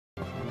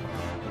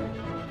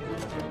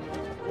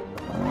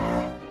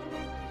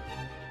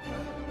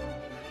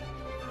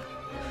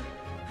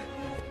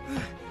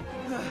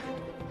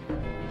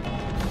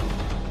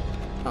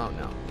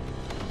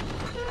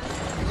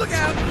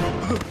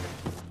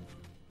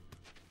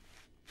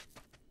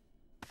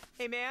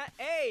Hey, man.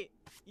 Hey,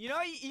 you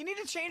know, you need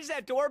to change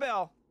that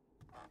doorbell.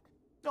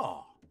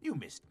 Oh, you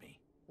missed me.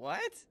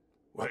 What?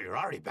 Well, you're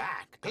already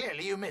back.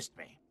 Clearly you missed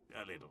me.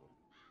 A little.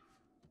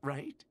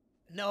 Right?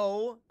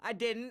 No, I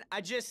didn't.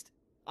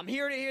 I'm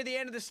here to hear the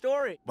end of the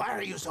story. Why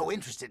are you so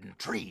interested in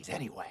trees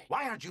anyway?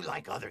 Why aren't you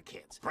like other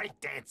kids?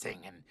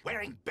 Breakdancing and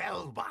wearing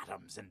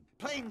bell-bottoms and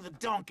playing the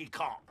Donkey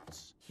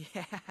Kongs.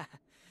 Yeah.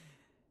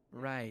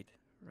 Right.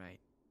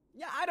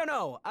 Yeah, I don't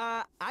know.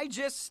 I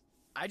just,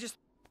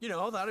 you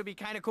know, thought it'd be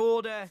kind of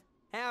cool to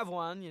have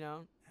one, you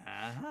know.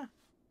 Uh-huh.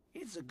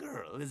 It's a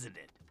girl, isn't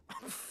it?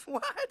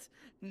 What?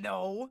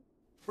 No.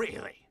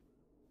 Really?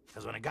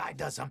 Because when a guy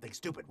does something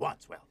stupid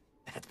once, well,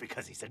 that's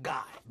because he's a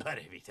guy. But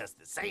if he does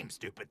the same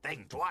stupid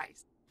thing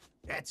twice,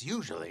 that's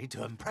usually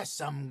to impress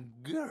some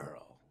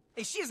girl.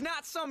 Hey, she is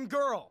not some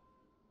girl.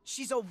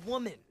 She's a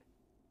woman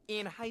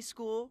in high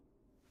school,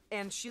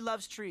 and she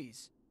loves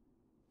trees.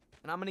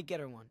 And I'm gonna get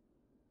her one.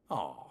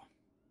 Oh,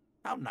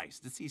 how nice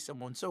to see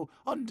someone so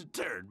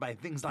undeterred by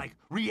things like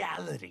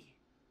reality.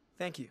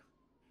 Thank you.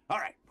 All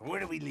right, where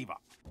do we leave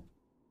off?